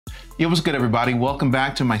Yo, what's good everybody? Welcome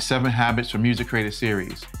back to my 7 Habits for Music Creators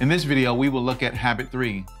series. In this video, we will look at habit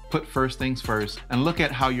 3, put first things first, and look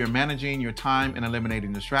at how you're managing your time and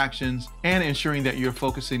eliminating distractions and ensuring that you're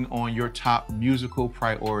focusing on your top musical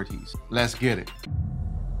priorities. Let's get it.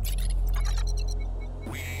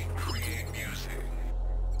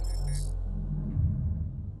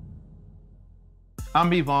 I'm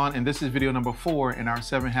B Vaughn, and this is video number 4 in our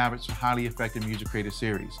 7 Habits for Highly Effective Music Creators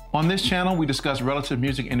series. On this channel, we discuss relative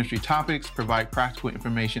music industry topics, provide practical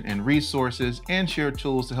information and resources, and share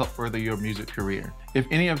tools to help further your music career. If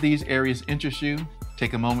any of these areas interest you,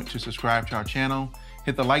 take a moment to subscribe to our channel,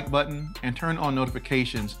 hit the like button, and turn on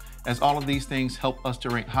notifications, as all of these things help us to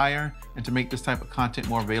rank higher and to make this type of content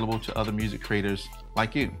more available to other music creators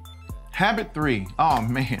like you. Habit 3, oh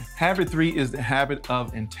man, habit 3 is the habit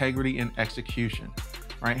of integrity and execution,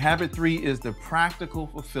 right? Habit 3 is the practical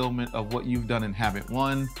fulfillment of what you've done in habit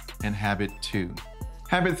 1 and habit 2.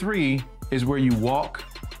 Habit 3 is where you walk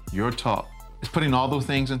your talk. It's putting all those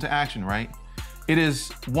things into action, right? It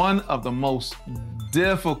is one of the most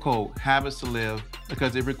difficult habits to live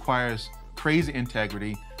because it requires crazy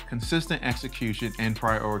integrity, consistent execution, and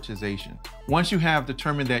prioritization. Once you have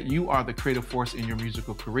determined that you are the creative force in your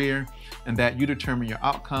musical career and that you determine your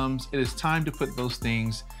outcomes, it is time to put those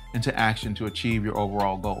things into action to achieve your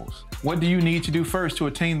overall goals. What do you need to do first to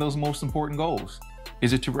attain those most important goals?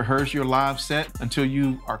 Is it to rehearse your live set until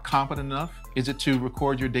you are competent enough? Is it to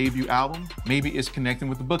record your debut album? Maybe it's connecting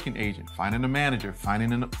with a booking agent, finding a manager,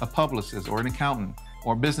 finding a publicist or an accountant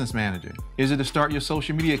or business manager. Is it to start your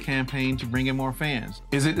social media campaign to bring in more fans?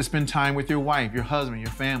 Is it to spend time with your wife, your husband, your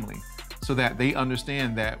family, so that they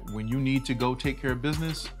understand that when you need to go take care of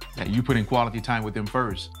business, that you put in quality time with them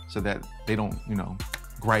first so that they don't,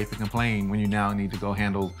 gripe and complain when you now need to go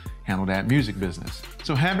handle that music business.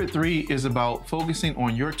 So habit 3 is about focusing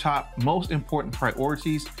on your top most important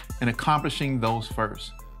priorities and accomplishing those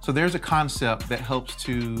first. So there's a concept that helps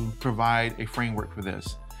to provide a framework for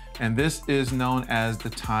this. And this is known as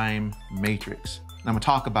the time matrix. And I'm gonna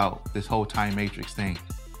talk about this whole time matrix thing.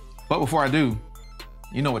 But before I do,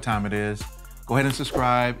 you know what time it is. Go ahead and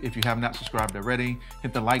subscribe if you have not subscribed already.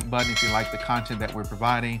 Hit the like button if you like the content that we're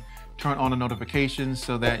providing. Turn on the notifications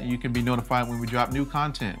so that you can be notified when we drop new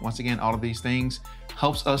content. Once again, all of these things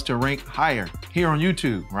helps us to rank higher here on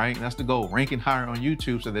YouTube, right? That's the goal, ranking higher on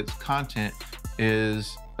YouTube so that content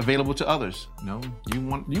is available to others. You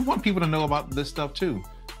want people to know about this stuff too.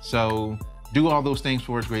 So do all those things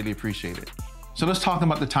for us, greatly appreciated. So let's talk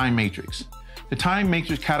about the time matrix. The time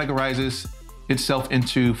matrix categorizes itself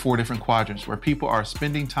into 4 different quadrants where people are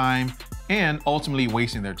spending time and ultimately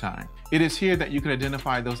wasting their time. It is here that you can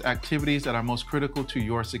identify those activities that are most critical to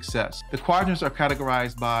your success. The quadrants are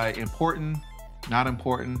categorized by important, not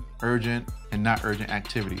important, urgent, and not urgent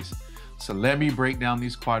activities. So let me break down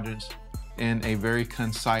these quadrants in a very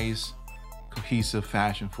concise, cohesive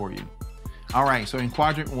fashion for you. All right, so in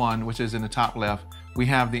quadrant 1, which is in the top left, we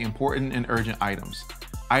have the important and urgent items.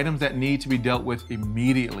 Items that need to be dealt with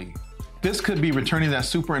immediately. This could be returning that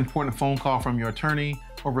super important phone call from your attorney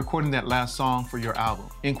or recording that last song for your album.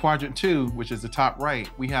 In quadrant 2, which is the top right,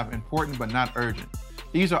 we have important but not urgent.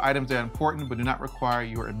 These are items that are important but do not require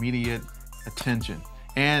your immediate attention.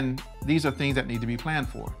 And these are things that need to be planned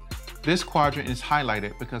for. This quadrant is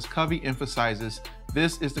highlighted because Covey emphasizes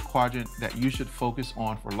this is the quadrant that you should focus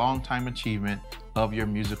on for long-time achievement of your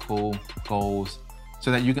musical goals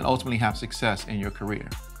so that you can ultimately have success in your career.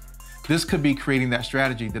 This could be creating that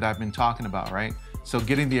strategy that I've been talking about, right? So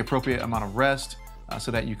getting the appropriate amount of rest so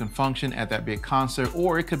that you can function at that big concert,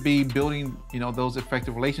 or it could be building, those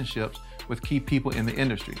effective relationships with key people in the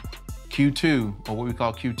industry. Q2, or what we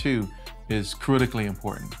call Q2, is critically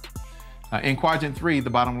important. In quadrant 3, the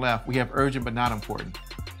bottom left, we have urgent but not important.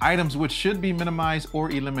 Items which should be minimized or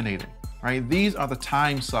eliminated, right? These are the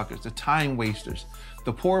time suckers, the time wasters.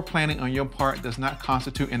 The poor planning on your part does not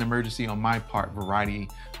constitute an emergency on my part, variety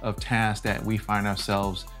of tasks that we find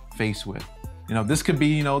ourselves faced with. This could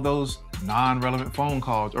be, those non-relevant phone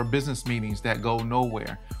calls or business meetings that go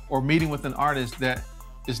nowhere, or meeting with an artist that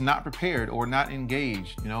is not prepared or not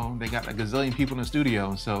engaged. They got a gazillion people in the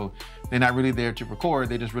studio, so they're not really there to record,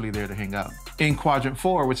 they're just really there to hang out. In quadrant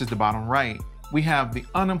 4, which is the bottom right, we have the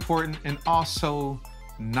unimportant and also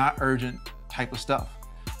not urgent type of stuff.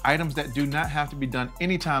 Items that do not have to be done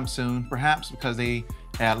anytime soon, perhaps because they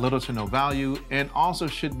add little to no value, and also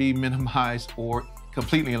should be minimized or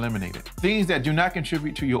completely eliminated. Things that do not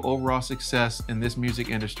contribute to your overall success in this music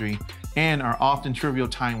industry and are often trivial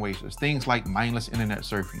time wasters. Things like mindless internet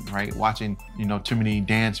surfing, right? Watching, too many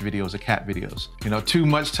dance videos or cat videos. Too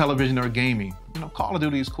much television or gaming. Call of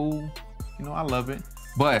Duty is cool. I love it.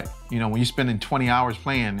 But, you know, when you're spending 20 hours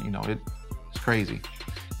playing, you know, it's crazy.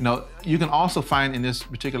 You know, you can also find in this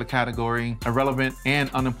particular category irrelevant and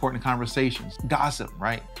unimportant conversations. Gossip,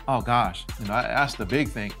 right? Oh gosh, you know, that's the big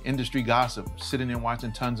thing. Industry gossip, sitting and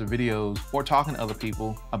watching tons of videos or talking to other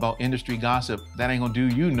people about industry gossip. That ain't gonna do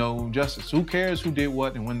you no justice. Who cares who did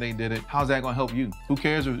what and when they did it? How's that gonna help you? Who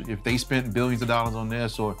cares if they spent billions of dollars on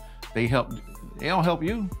this or they don't help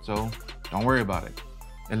you? So don't worry about it.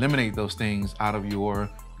 Eliminate those things out of your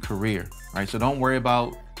career, right? So don't worry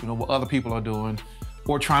about, you know, what other people are doing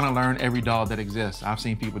or trying to learn every dog that exists. I've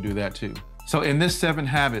seen people do that too. So in this 7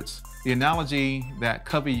 habits, the analogy that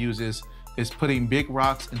Covey uses is putting big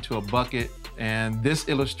rocks into a bucket. And this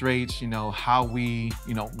illustrates, you know, how we,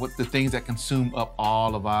 you know, what the things that consume up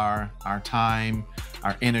all of our time,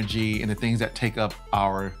 our energy, and the things that take up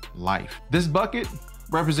our life. This bucket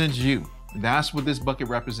represents you. That's what this bucket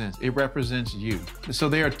represents. It represents you. So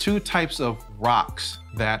there are 2 types of rocks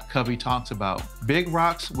that Covey talks about. Big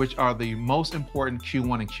rocks, which are the most important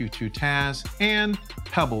Q1 and Q2 tasks, and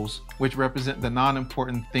pebbles, which represent the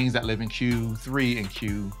non-important things that live in Q3 and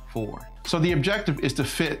Q4. So the objective is to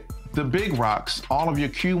fit the big rocks, all of your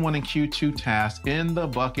Q1 and Q2 tasks, in the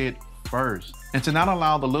bucket first, and to not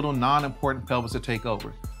allow the little non-important pebbles to take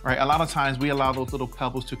over. Right? A lot of times we allow those little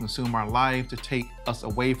pebbles to consume our life, to take us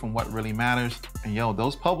away from what really matters. And yo,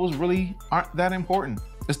 those pebbles really aren't that important.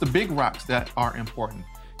 It's the big rocks that are important.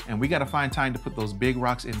 And we got to find time to put those big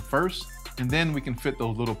rocks in first, and then we can fit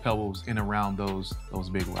those little pebbles in around those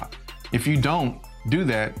big rocks. If you don't do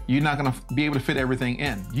that, you're not going to be able to fit everything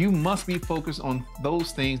in. You must be focused on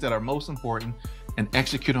those things that are most important and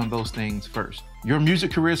execute on those things first. Your music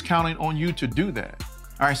career is counting on you to do that.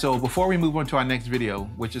 All right, so before we move on to our next video,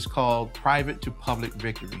 which is called Private to Public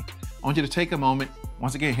Victory, I want you to take a moment,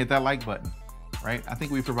 once again, hit that like button, right? I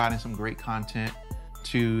think we're providing some great content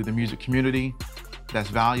to the music community that's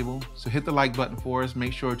valuable. So hit the like button for us,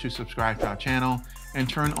 make sure to subscribe to our channel, and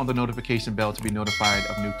turn on the notification bell to be notified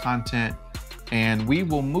of new content. And we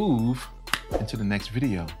will move into the next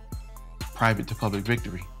video, Private to Public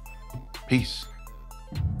Victory. Peace.